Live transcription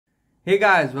Hey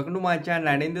guys, welcome to my channel,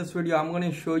 and in this video I'm going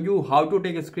to show you how to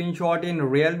take a screenshot in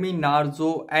Realme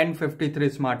Narzo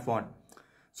N53 smartphone.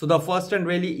 So the first and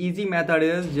really easy method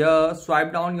is just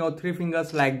swipe down your three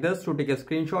fingers like this to take a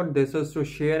screenshot. This is to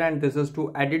share and this is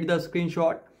to edit the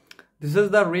screenshot. This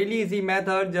is the really easy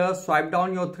method. Just swipe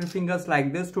down your three fingers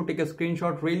like this to take a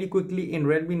screenshot really quickly in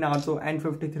Realme Narzo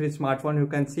N53 smartphone, you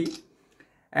can see.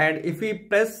 And if we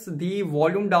press the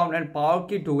volume down and power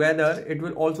key together, it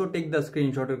will also take the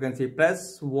screenshot. You can see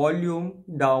press volume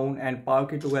down and power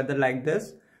key together like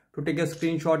this to take a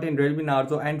screenshot in Realme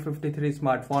Narzo N53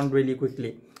 smartphone really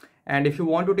quickly. And if you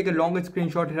want to take a longer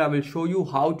screenshot here, I will show you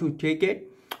how to take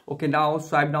it. Okay, now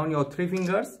swipe down your three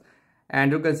fingers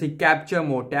and you can see capture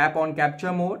mode. Tap on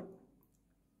capture mode.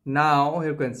 Now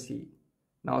you can see.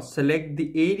 Now select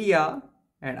the area,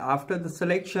 and after the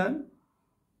selection,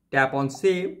 tap on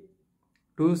save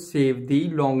to save the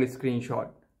long screenshot.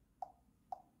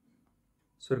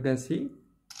 So you can see,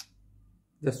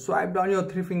 just swipe down your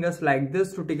three fingers like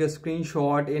this to take a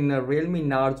screenshot in a Realme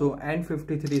Narzo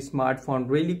N53 smartphone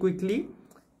really quickly,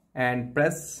 and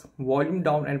press volume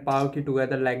down and power key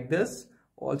together like this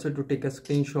also to take a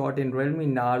screenshot in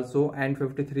Realme Narzo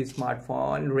N53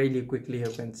 smartphone really quickly, you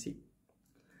can see.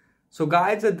 So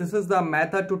guys, this is the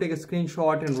method to take a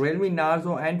screenshot in Realme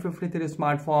Narzo N53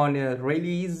 smartphone really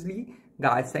easily.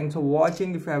 Guys, thanks for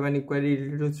watching. If you have any query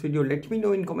related to this video, let me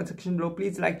know in comment section below.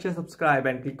 Please like, share, subscribe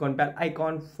and click on bell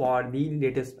icon for the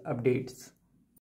latest updates.